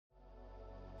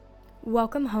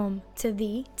Welcome home to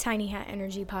the Tiny Hat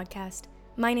Energy Podcast.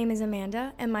 My name is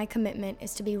Amanda, and my commitment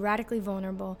is to be radically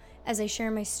vulnerable as I share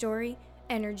my story,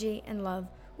 energy, and love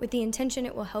with the intention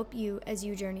it will help you as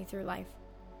you journey through life.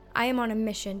 I am on a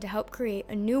mission to help create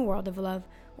a new world of love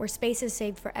where space is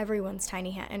saved for everyone's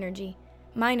tiny hat energy.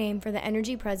 My name for the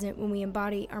energy present when we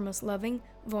embody our most loving,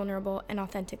 vulnerable, and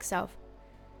authentic self.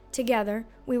 Together,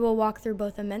 we will walk through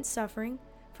both immense suffering,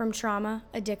 from trauma,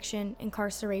 addiction,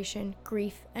 incarceration,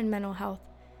 grief, and mental health,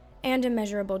 and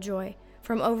immeasurable joy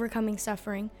from overcoming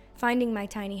suffering, finding my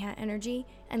tiny hat energy,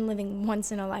 and living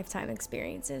once-in-a-lifetime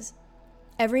experiences.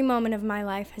 Every moment of my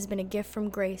life has been a gift from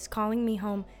grace calling me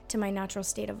home to my natural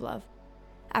state of love.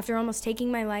 After almost taking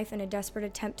my life in a desperate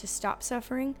attempt to stop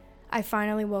suffering, I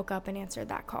finally woke up and answered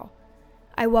that call.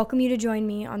 I welcome you to join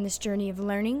me on this journey of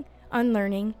learning,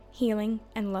 unlearning, healing,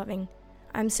 and loving.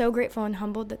 I'm so grateful and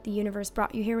humbled that the universe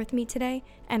brought you here with me today,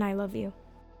 and I love you.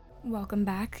 Welcome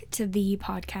back to the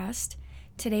podcast.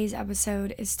 Today's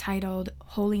episode is titled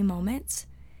Holy Moments,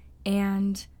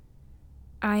 and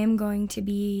I am going to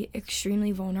be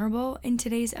extremely vulnerable in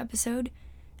today's episode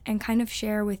and kind of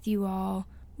share with you all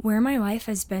where my life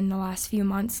has been the last few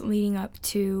months leading up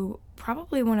to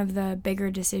probably one of the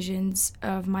bigger decisions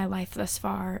of my life thus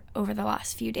far over the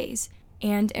last few days.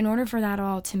 And in order for that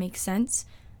all to make sense,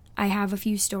 I have a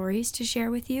few stories to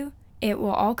share with you. It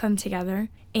will all come together,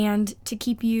 and to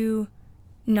keep you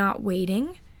not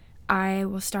waiting, I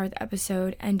will start the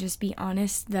episode and just be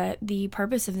honest that the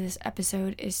purpose of this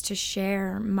episode is to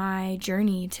share my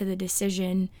journey to the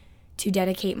decision to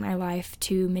dedicate my life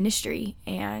to ministry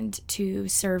and to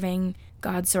serving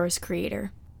God's source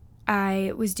creator.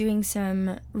 I was doing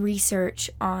some research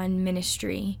on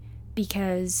ministry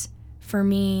because for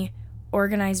me,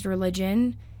 organized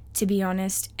religion, to be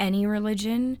honest, any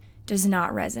religion does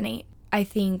not resonate. I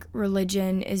think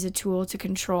religion is a tool to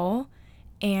control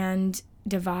and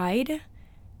divide,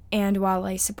 and while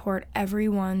I support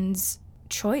everyone's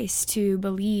choice to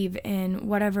believe in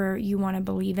whatever you want to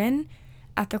believe in,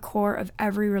 at the core of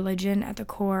every religion, at the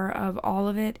core of all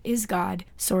of it is God,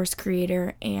 source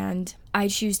creator, and I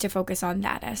choose to focus on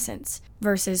that essence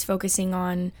versus focusing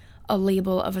on a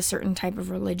label of a certain type of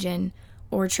religion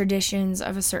or traditions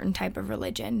of a certain type of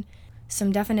religion.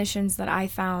 Some definitions that I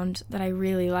found that I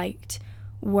really liked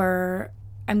were,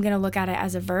 I'm going to look at it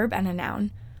as a verb and a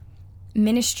noun.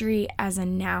 Ministry as a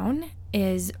noun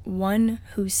is one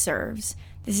who serves.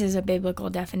 This is a biblical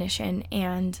definition,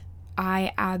 and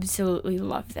I absolutely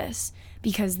love this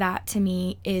because that to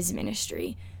me is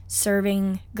ministry.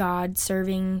 Serving God,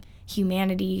 serving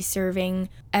humanity, serving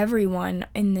everyone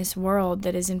in this world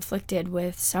that is inflicted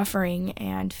with suffering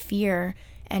and fear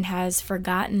and has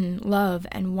forgotten love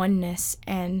and oneness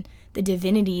and the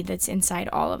divinity that's inside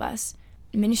all of us.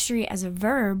 Ministry as a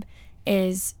verb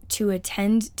is to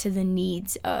attend to the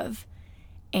needs of,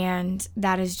 and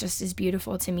that is just as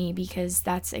beautiful to me because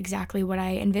that's exactly what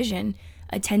I envision,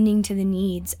 attending to the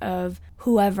needs of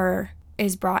whoever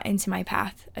is brought into my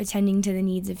path, attending to the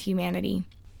needs of humanity.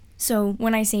 So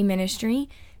when I say ministry,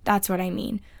 that's what I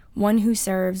mean. One who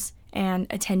serves and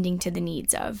attending to the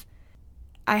needs of.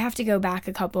 I have to go back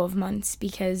a couple of months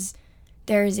because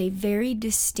there is a very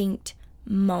distinct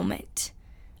moment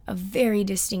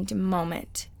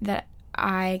that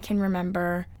I can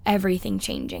remember everything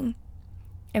changing.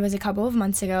 It was a couple of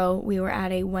months ago. We were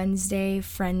at a Wednesday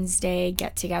Friends Day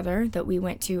get-together that we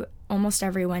went to almost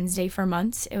every Wednesday for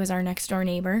months. It was our next door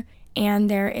neighbor.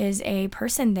 And there is a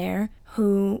person there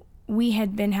who we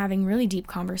had been having really deep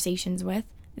conversations with.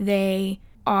 They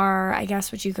are, I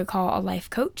guess, what you could call a life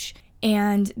coach.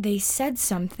 And they said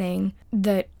something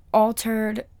that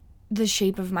altered the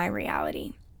shape of my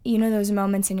reality. You know those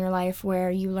moments in your life where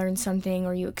you learn something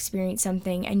or you experience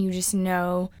something and you just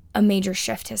know a major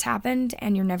shift has happened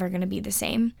and you're never going to be the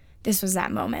same? This was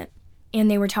that moment. And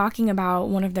they were talking about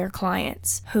one of their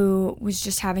clients who was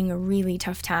just having a really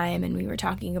tough time, and we were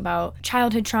talking about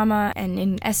childhood trauma and,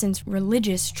 in essence,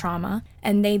 religious trauma.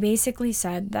 And they basically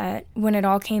said that when it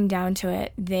all came down to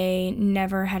it, they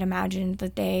never had imagined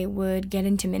that they would get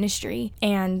into ministry,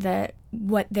 and that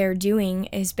what they're doing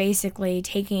is basically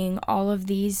taking all of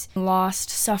these lost,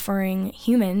 suffering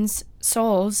humans,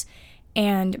 souls,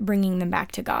 and bringing them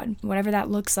back to God, whatever that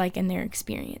looks like in their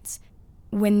experience.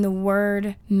 When the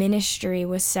word ministry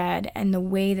was said and the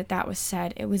way that that was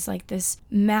said, it was like this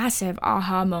massive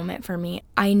aha moment for me.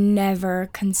 I never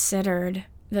considered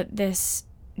that this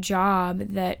job,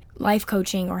 that life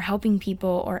coaching or helping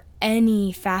people or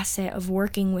any facet of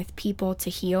working with people to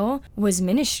heal was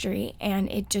ministry,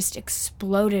 and it just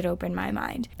exploded open my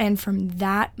mind. And from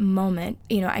that moment,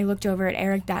 I looked over at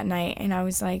Eric that night and I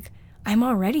was like, I'm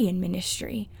already in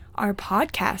ministry. Our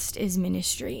podcast is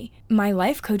ministry. My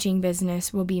life coaching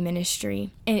business will be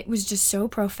ministry. And it was just so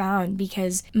profound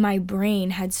because my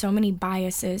brain had so many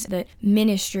biases that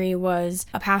ministry was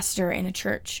a pastor in a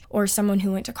church or someone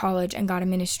who went to college and got a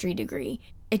ministry degree.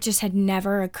 It just had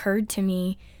never occurred to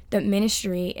me that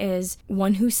ministry is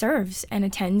one who serves and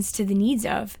attends to the needs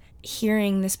of.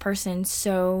 Hearing this person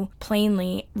so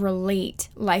plainly relate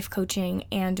life coaching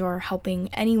and or helping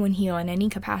anyone heal in any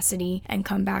capacity and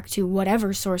come back to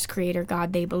whatever source creator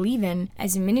God they believe in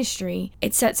as a ministry,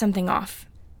 it set something off.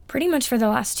 Pretty much for the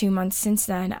last 2 months since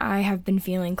then, I have been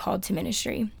feeling called to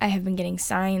ministry. I have been getting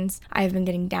signs. I have been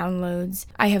getting downloads.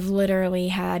 I have literally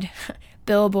had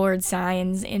billboard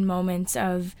signs in moments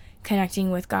of connecting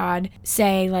with God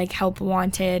say like help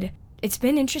wanted. It's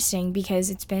been interesting because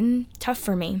it's been tough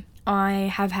for me. I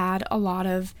have had a lot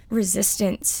of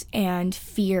resistance and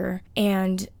fear,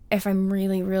 and if I'm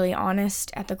really, really honest,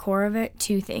 at the core of it,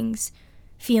 2 things: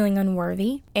 feeling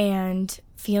unworthy and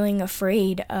feeling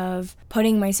afraid of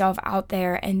putting myself out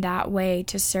there in that way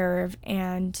to serve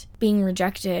and being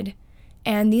rejected.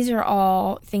 And these are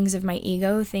all things of my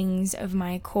ego, things of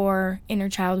my core inner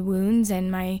child wounds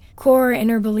and my core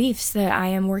inner beliefs that I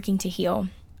am working to heal.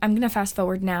 I'm going to fast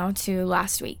forward now to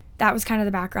last week. That was kind of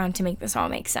the background to make this all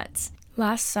make sense.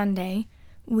 Last Sunday,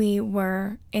 we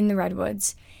were in the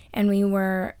Redwoods and we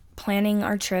were planning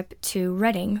our trip to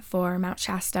Redding for Mount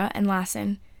Shasta and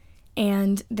Lassen.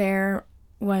 And there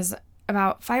was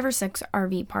about 5 or 6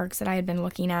 RV parks that I had been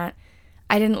looking at.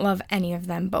 I didn't love any of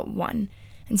them but one.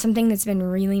 And something that's been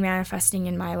really manifesting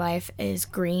in my life is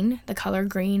green, the color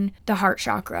green, the heart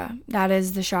chakra. That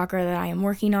is the chakra that I am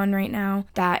working on right now.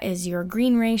 That is your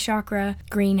green ray chakra.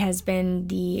 Green has been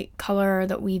the color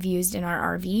that we've used in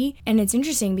our RV. And it's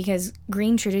interesting because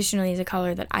green traditionally is a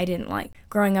color that I didn't like.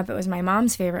 Growing up, it was my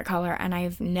mom's favorite color, and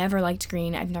I've never liked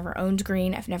green. I've never owned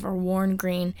green. I've never worn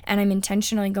green. And I'm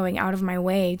intentionally going out of my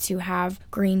way to have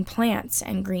green plants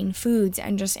and green foods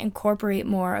and just incorporate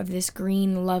more of this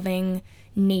green loving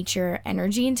nature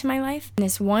energy into my life. And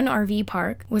this one RV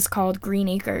park was called Green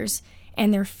Acres,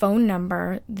 and their phone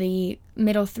number, the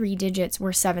middle 3 digits,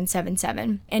 were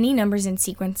 777. Any numbers in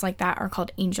sequence like that are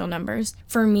called angel numbers.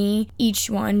 For me, each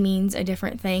one means a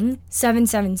different thing.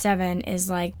 777 is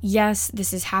like, yes,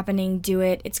 this is happening, do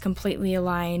it, it's completely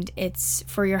aligned, it's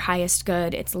for your highest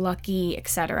good, it's lucky,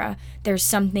 etc. There's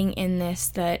something in this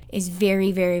that is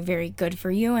very, very, very good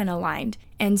for you and aligned.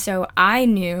 And so I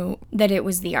knew that it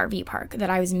was the RV park, that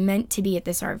I was meant to be at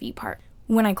this RV park.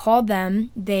 When I called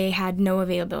them, they had no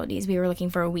availabilities. We were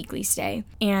looking for a weekly stay.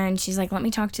 And she's like, let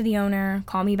me talk to the owner,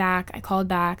 call me back. I called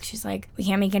back. She's like, we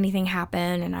can't make anything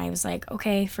happen. And I was like,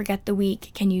 okay, forget the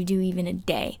week. Can you do even a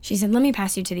day? She said, let me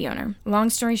pass you to the owner. Long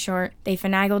story short, they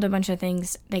finagled a bunch of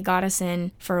things. They got us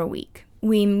in for a week.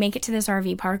 We make it to this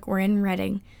RV park. We're in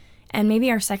Redding. And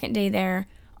maybe our second day there,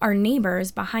 our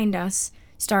neighbors behind us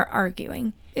start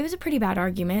arguing. It was a pretty bad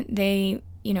argument. They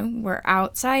were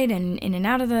outside and in and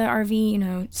out of the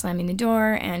RV, slamming the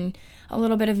door and a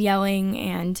little bit of yelling.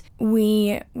 And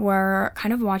we were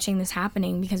kind of watching this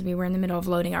happening because we were in the middle of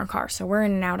loading our car. So we're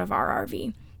in and out of our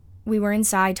RV. We were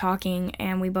inside talking,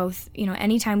 and we both,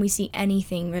 anytime we see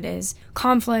anything that is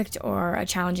conflict or a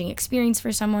challenging experience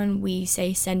for someone, we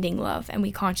say sending love, and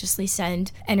we consciously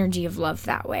send energy of love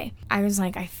that way. I was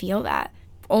like, I feel that.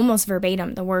 Almost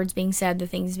verbatim, the words being said, the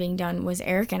things being done, was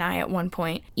Eric and I at one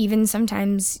point, even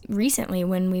sometimes recently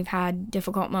when we've had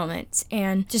difficult moments,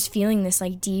 and just feeling this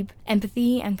like deep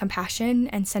empathy and compassion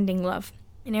and sending love.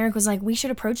 And Eric was like, we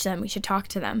should approach them, we should talk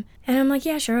to them. And I'm like,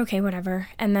 yeah, sure, okay, whatever.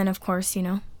 And then of course,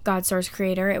 God source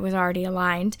creator, it was already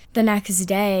aligned. The next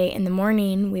day in the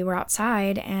morning, we were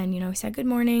outside and, we said good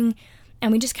morning.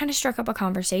 And we just kind of struck up a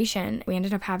conversation. We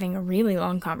ended up having a really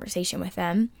long conversation with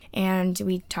them. And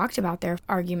we talked about their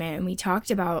argument, and we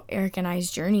talked about Eric and I's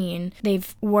journey. And they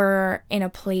were in a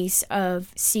place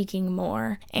of seeking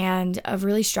more and of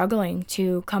really struggling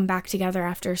to come back together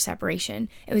after separation.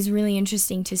 It was really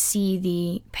interesting to see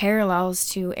the parallels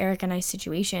to Eric and I's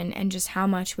situation and just how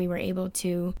much we were able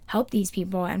to help these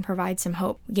people and provide some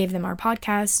hope. We gave them our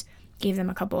podcast, gave them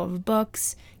a couple of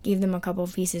books, gave them a couple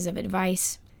of pieces of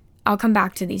advice. I'll come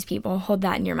back to these people. Hold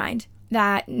that in your mind.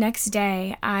 That next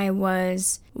day, I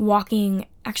was walking.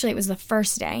 Actually, it was the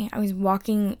first day. I was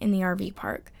walking in the RV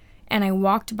park, and I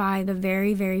walked by the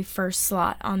very, very first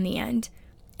slot on the end,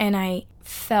 and I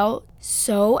felt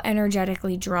so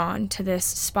energetically drawn to this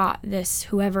spot, this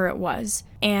whoever it was.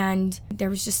 And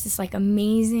there was just this like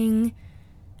amazing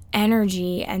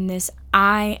energy and this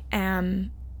I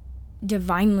am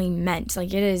divinely meant.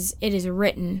 Like it is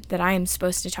written that I am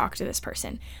supposed to talk to this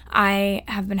person. I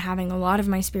have been having a lot of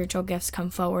my spiritual gifts come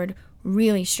forward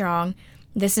really strong.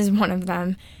 This is one of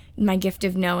them, my gift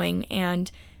of knowing.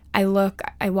 And I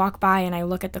walk by and I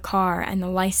look at the car, and the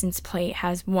license plate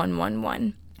has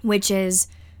 111, which is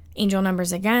angel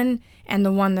numbers again, and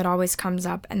the one that always comes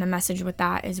up, and the message with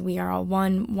that is we are all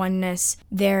one, oneness.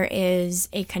 There is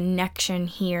a connection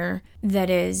here that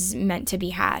is meant to be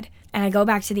had. And I go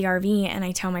back to the RV and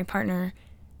I tell my partner,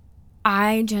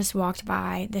 I just walked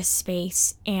by this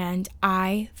space and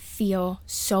I feel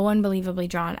so unbelievably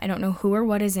drawn. I don't know who or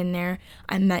what is in there.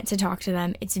 I'm meant to talk to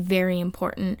them. It's very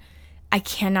important. I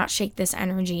cannot shake this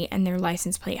energy, and their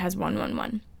license plate has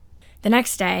 111. The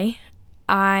next day,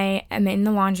 I am in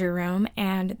the laundry room,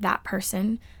 and that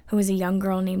person, who is a young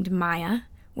girl named Maya,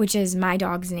 which is my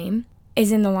dog's name,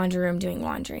 is in the laundry room doing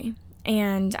laundry.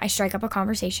 And I strike up a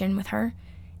conversation with her,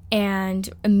 and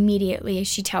immediately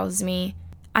she tells me,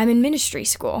 I'm in ministry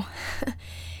school.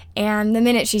 And the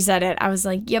minute she said it, I was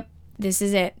like, yep, this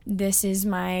is it. This is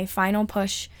my final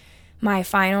push, my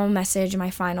final message, my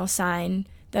final sign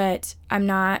that I'm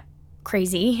not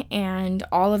crazy, and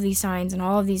all of these signs and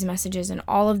all of these messages and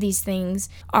all of these things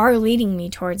are leading me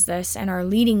towards this and are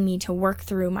leading me to work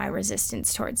through my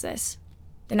resistance towards this.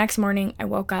 The next morning, I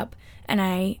woke up and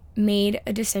I made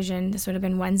a decision. This would have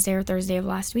been Wednesday or Thursday of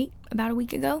last week, about a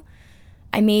week ago.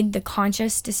 I made the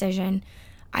conscious decision.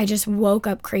 I just woke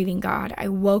up craving God. I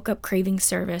woke up craving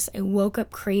service. I woke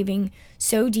up craving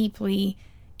so deeply.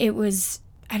 It was,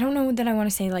 I don't know that I want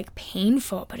to say like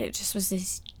painful, but it just was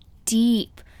this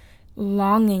deep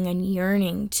longing and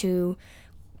yearning to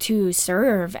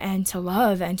serve and to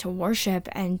love and to worship,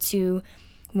 and to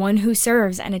one who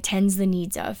serves and attends the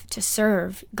needs of, to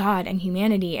serve God and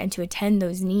humanity and to attend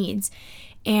those needs.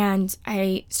 And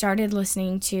I started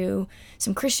listening to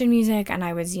some Christian music, and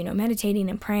I was, meditating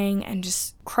and praying and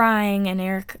just crying, and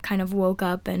Eric kind of woke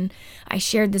up and I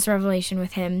shared this revelation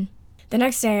with him. The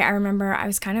next day, I remember I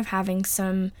was kind of having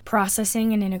some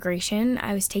processing and integration.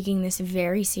 I was taking this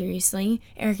very seriously.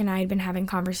 Eric and I had been having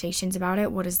conversations about it.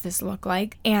 What does this look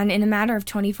like? And in a matter of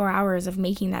 24 hours of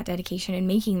making that dedication and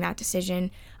making that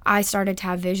decision, I started to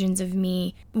have visions of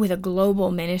me with a global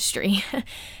ministry.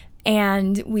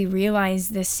 And we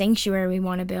realized this sanctuary we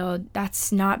want to build,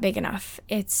 that's not big enough.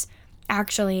 It's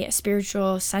actually a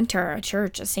spiritual center, a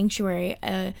church, a sanctuary,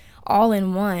 all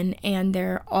in one, and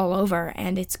they're all over,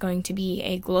 and it's going to be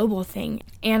a global thing.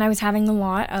 And I was having a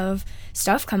lot of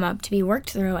stuff come up to be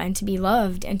worked through and to be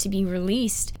loved and to be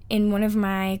released. In one of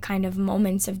my kind of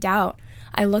moments of doubt,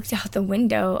 I looked out the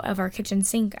window of our kitchen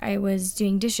sink. I was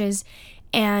doing dishes,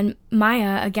 and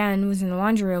Maya, again, was in the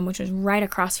laundry room, which was right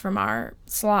across from our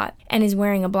slot, and is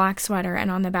wearing a black sweater, and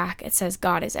on the back it says,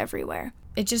 God is everywhere.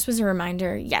 It just was a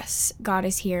reminder, yes, God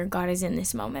is here, God is in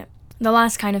this moment. The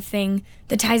last kind of thing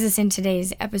that ties us in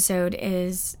today's episode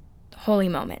is holy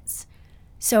moments.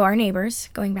 So our neighbors,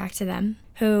 going back to them,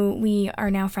 who we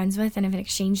are now friends with and have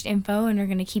exchanged info and are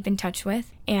going to keep in touch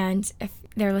with. And if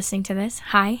they're listening to this,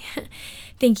 hi.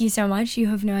 Thank you so much. You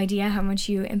have no idea how much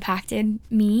you impacted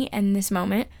me in this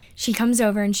moment. She comes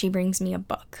over and she brings me a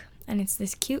book. And it's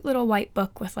this cute little white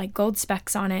book with like gold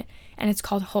specks on it. And it's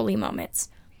called Holy Moments.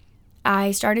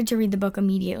 I started to read the book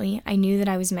immediately. I knew that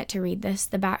I was meant to read this.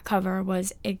 The back cover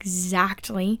was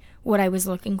exactly what I was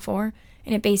looking for.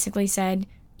 And it basically said,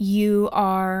 you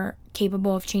are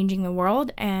capable of changing the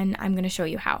world, and I'm going to show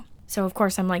you how. So, of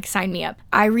course, I'm like, sign me up.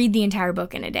 I read the entire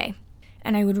book in a day.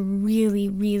 And I would really,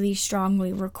 really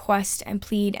strongly request and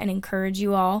plead and encourage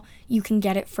you all. You can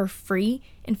get it for free.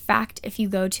 In fact, if you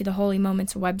go to the Holy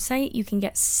Moments website, you can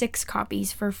get 6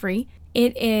 copies for free.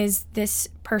 It is this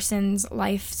person's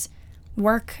life's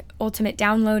work, ultimate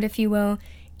download, if you will,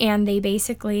 and they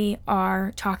basically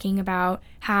are talking about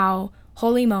how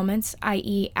holy moments,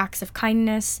 i.e. acts of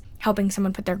kindness, helping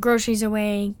someone put their groceries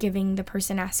away, giving the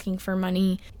person asking for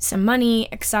money some money,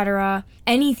 etc.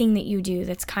 Anything that you do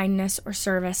that's kindness or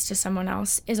service to someone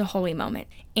else is a holy moment.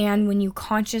 And when you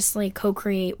consciously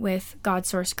co-create with God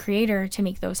Source Creator to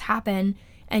make those happen,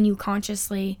 and you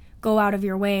consciously go out of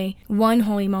your way, one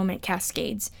holy moment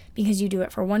cascades because you do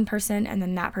it for one person and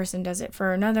then that person does it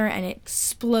for another and it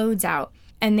explodes out.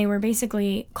 And they were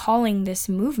basically calling this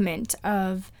movement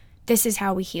of, this is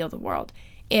how we heal the world.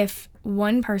 If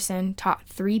one person taught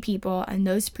 3 people and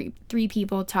those 3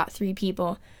 people taught 3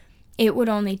 people, it would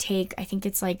only take, I think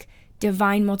it's like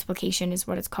divine multiplication is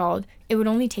what it's called. It would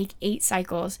only take 8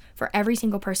 cycles for every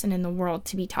single person in the world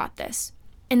to be taught this.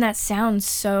 And that sounds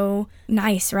so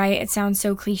nice, right? It sounds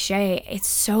so cliche. It's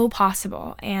so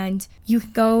possible. And you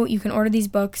can order these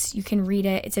books, you can read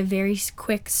it. It's a very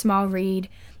quick, small read.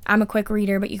 I'm a quick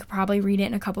reader, but you could probably read it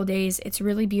in a couple days. It's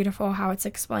really beautiful how it's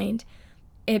explained.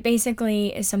 it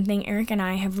basically is something Eric and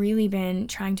I have really been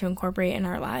trying to incorporate in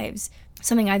our lives.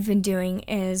 Something I've been doing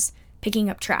is picking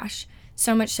up trash.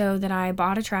 So much so that I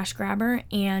bought a trash grabber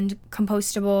and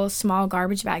compostable small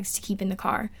garbage bags to keep in the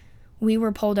car. We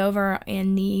were pulled over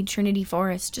in the Trinity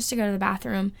Forest just to go to the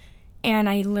bathroom, and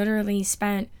I literally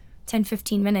spent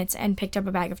 10-15 minutes and picked up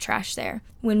a bag of trash there.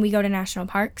 When we go to national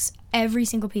parks, every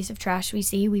single piece of trash we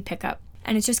see, we pick up.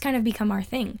 And it's just kind of become our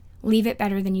thing. Leave it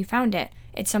better than you found it.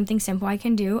 It's something simple I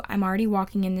can do. I'm already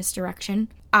walking in this direction.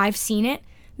 I've seen it,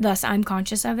 thus I'm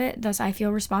conscious of it, thus I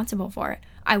feel responsible for it.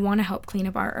 I want to help clean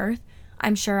up our earth.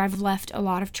 I'm sure I've left a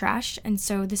lot of trash, and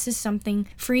so this is something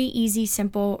free, easy,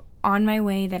 simple, on my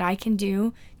way that I can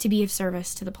do to be of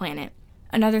service to the planet.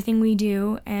 Another thing we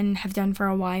do and have done for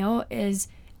a while is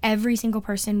every single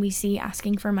person we see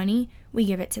asking for money, we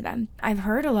give it to them. I've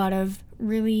heard a lot of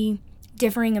really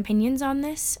differing opinions on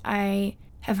this. I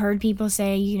have heard people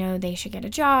say, they should get a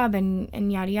job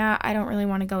and yada yada. I don't really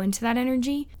want to go into that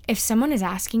energy. If someone is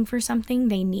asking for something,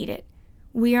 they need it.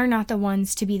 We are not the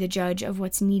ones to be the judge of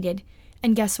what's needed.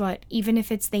 And guess what? Even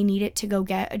if it's they need it to go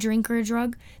get a drink or a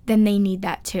drug, then they need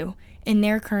that too. In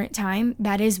their current time,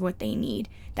 that is what they need.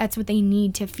 That's what they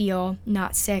need to feel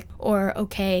not sick or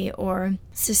okay or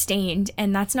sustained.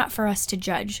 And that's not for us to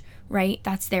judge, right?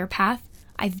 That's their path.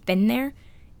 I've been there.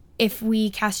 If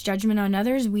we cast judgment on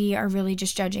others, we are really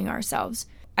just judging ourselves.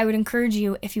 I would encourage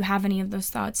you, if you have any of those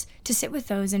thoughts, to sit with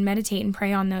those and meditate and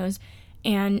pray on those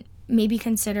and maybe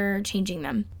consider changing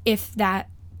them if that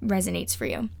resonates for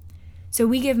you. So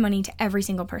we give money to every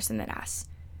single person that asks.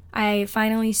 I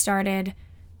finally started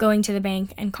going to the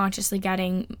bank and consciously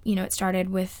getting, it started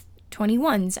with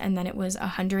 21s and then it was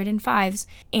 105s,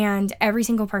 and every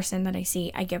single person that I see,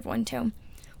 I give one to.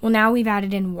 Well, now we've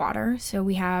added in water, so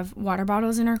we have water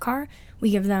bottles in our car. We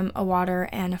give them a water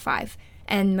and a 5.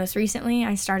 And most recently,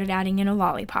 I started adding in a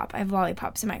lollipop. I have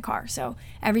lollipops in my car, so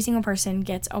every single person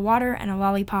gets a water and a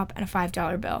lollipop and a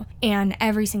 $5 bill. And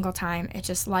every single time, it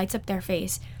just lights up their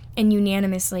face. And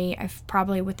unanimously, I've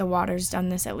probably with the waters done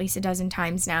this at least a dozen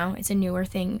times now. It's a newer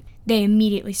thing. They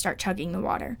immediately start chugging the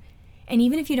water. And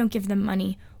even if you don't give them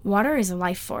money, water is a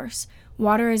life force.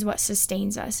 Water is what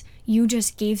sustains us. You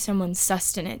just gave someone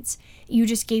sustenance. You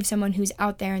just gave someone who's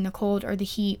out there in the cold or the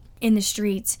heat, in the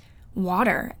streets,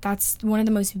 water. That's one of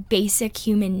the most basic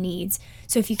human needs.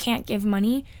 So if you can't give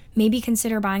money, maybe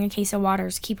consider buying a case of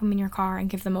waters, keep them in your car and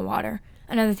give them a water.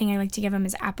 Another thing I like to give them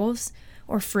is apples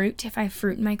or fruit. If I have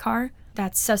fruit in my car,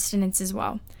 that's sustenance as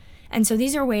well. And so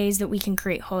these are ways that we can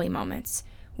create holy moments.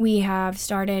 We have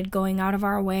started going out of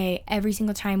our way every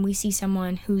single time we see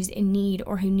someone who's in need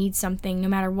or who needs something, no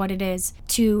matter what it is,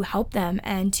 to help them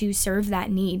and to serve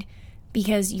that need,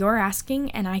 because you're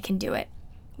asking and I can do it.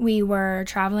 We were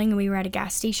traveling and we were at a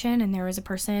gas station and there was a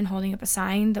person holding up a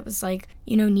sign that was like,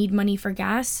 need money for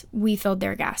gas. We filled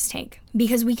their gas tank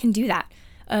because we can do that.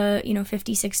 $50,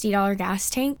 $60 gas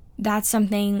tank, that's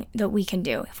something that we can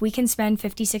do. If we can spend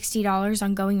 $50, $60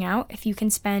 on going out, if you can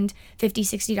spend $50,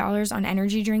 $60 on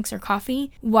energy drinks or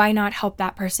coffee, why not help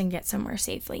that person get somewhere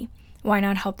safely? Why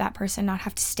not help that person not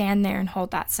have to stand there and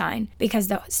hold that sign? Because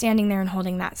standing there and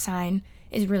holding that sign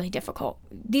is really difficult.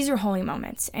 These are holy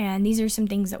moments, and these are some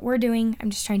things that we're doing. I'm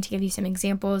just trying to give you some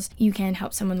examples. You can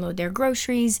help someone load their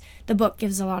groceries. The book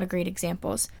gives a lot of great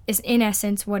examples. In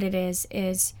essence, what it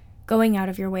is going out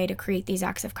of your way to create these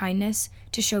acts of kindness,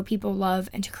 to show people love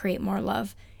and to create more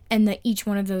love, and that each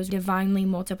one of those divinely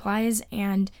multiplies,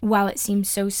 and while it seems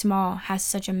so small, has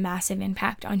such a massive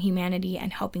impact on humanity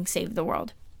and helping save the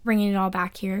world. Bringing it all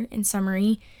back here in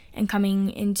summary and coming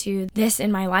into this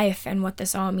in my life and what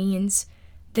this all means,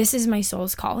 this is my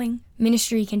soul's calling.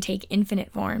 Ministry can take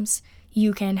infinite forms.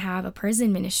 You can have a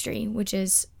prison ministry, which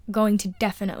is going to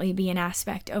definitely be an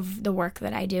aspect of the work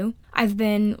that I do. I've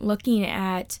been looking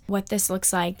at what this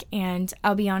looks like, and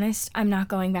I'll be honest, I'm not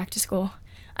going back to school.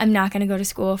 I'm not going to go to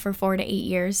school for 4 to 8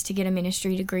 years to get a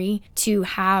ministry degree, to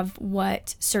have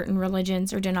what certain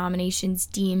religions or denominations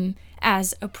deem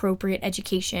as appropriate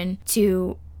education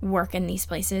to work in these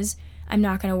places. I'm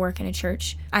not going to work in a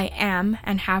church. I am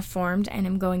and have formed and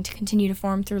am going to continue to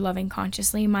form through Loving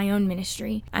Consciously my own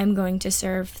ministry. I'm going to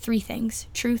serve 3 things: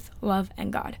 truth, love,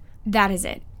 and God. That is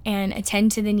it. And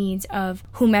attend to the needs of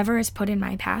whomever is put in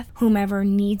my path, whomever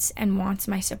needs and wants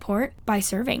my support by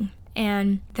serving.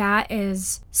 And that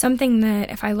is something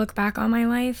that, if I look back on my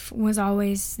life, was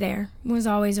always there, was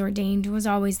always ordained, was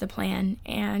always the plan.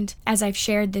 And as I've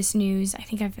shared this news, I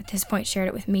think I've at this point shared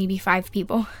it with maybe 5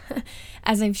 people.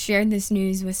 As I've shared this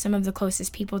news with some of the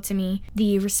closest people to me,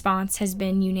 the response has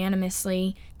been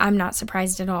unanimously, I'm not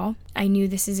surprised at all. I knew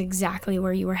this is exactly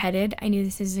where you were headed. I knew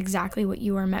this is exactly what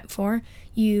you were meant for.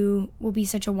 You will be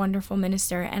such a wonderful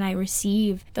minister. And I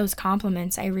receive those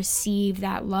compliments. I receive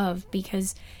that love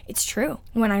because it's true.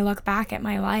 When I look back at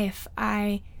my life,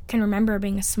 I can remember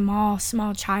being a small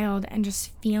child and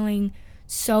just feeling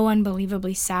so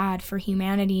unbelievably sad for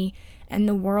humanity and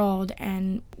the world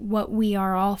and what we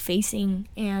are all facing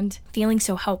and feeling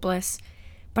so helpless.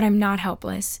 But I'm not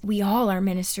helpless. We all are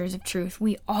ministers of truth.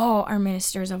 We all are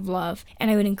ministers of love.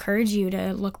 And I would encourage you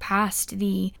to look past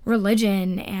the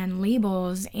religion and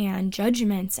labels and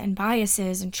judgments and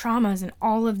biases and traumas and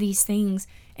all of these things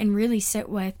and really sit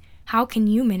with, how can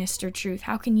you minister truth?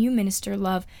 How can you minister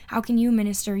love? How can you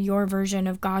minister your version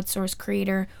of God, source,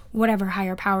 creator, whatever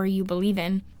higher power you believe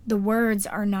in? The words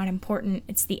are not important.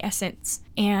 It's the essence.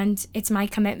 And it's my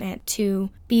commitment to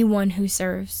be one who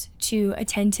serves, to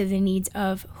attend to the needs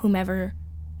of whomever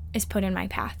is put in my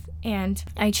path. And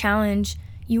I challenge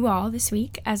you all this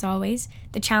week, as always.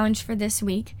 The challenge for this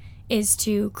week is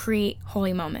to create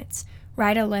holy moments.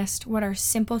 Write a list. What are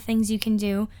simple things you can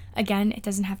do? Again, it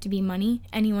doesn't have to be money.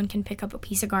 Anyone can pick up a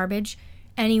piece of garbage.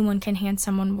 Anyone can hand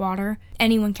someone water.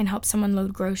 Anyone can help someone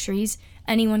load groceries.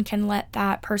 Anyone can let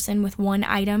that person with one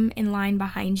item in line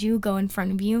behind you go in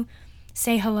front of you.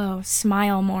 Say hello,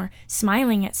 smile more.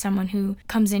 Smiling at someone who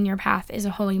comes in your path is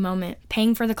a holy moment.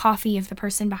 Paying for the coffee of the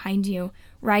person behind you.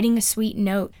 Writing a sweet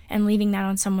note and leaving that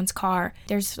on someone's car.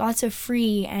 There's lots of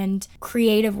free and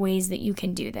creative ways that you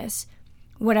can do this.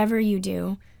 Whatever you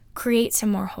do, create some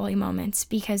more holy moments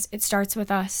because it starts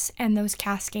with us and those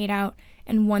cascade out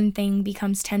and one thing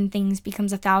becomes 10 things,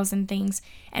 becomes 1,000 things.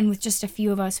 And with just a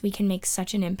few of us, we can make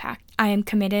such an impact. I am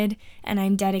committed and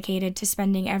I'm dedicated to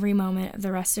spending every moment of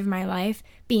the rest of my life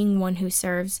being one who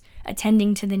serves,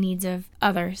 attending to the needs of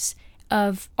others,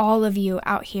 of all of you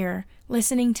out here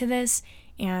listening to this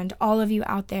and all of you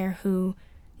out there who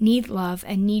need love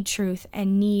and need truth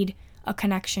and need a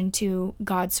connection to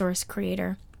God, source,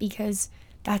 creator, because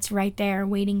that's right there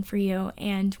waiting for you.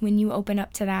 And when you open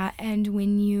up to that and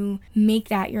when you make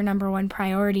that your number one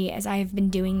priority, as I have been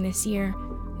doing this year,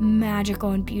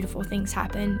 magical and beautiful things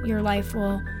happen. Your life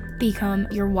will become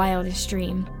your wildest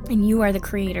dream, and you are the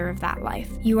creator of that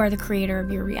life. You are the creator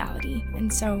of your reality.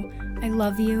 And so I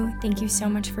love you. Thank you so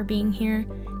much for being here.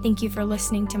 Thank you for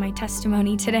listening to my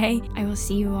testimony today. I will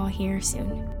see you all here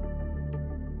soon.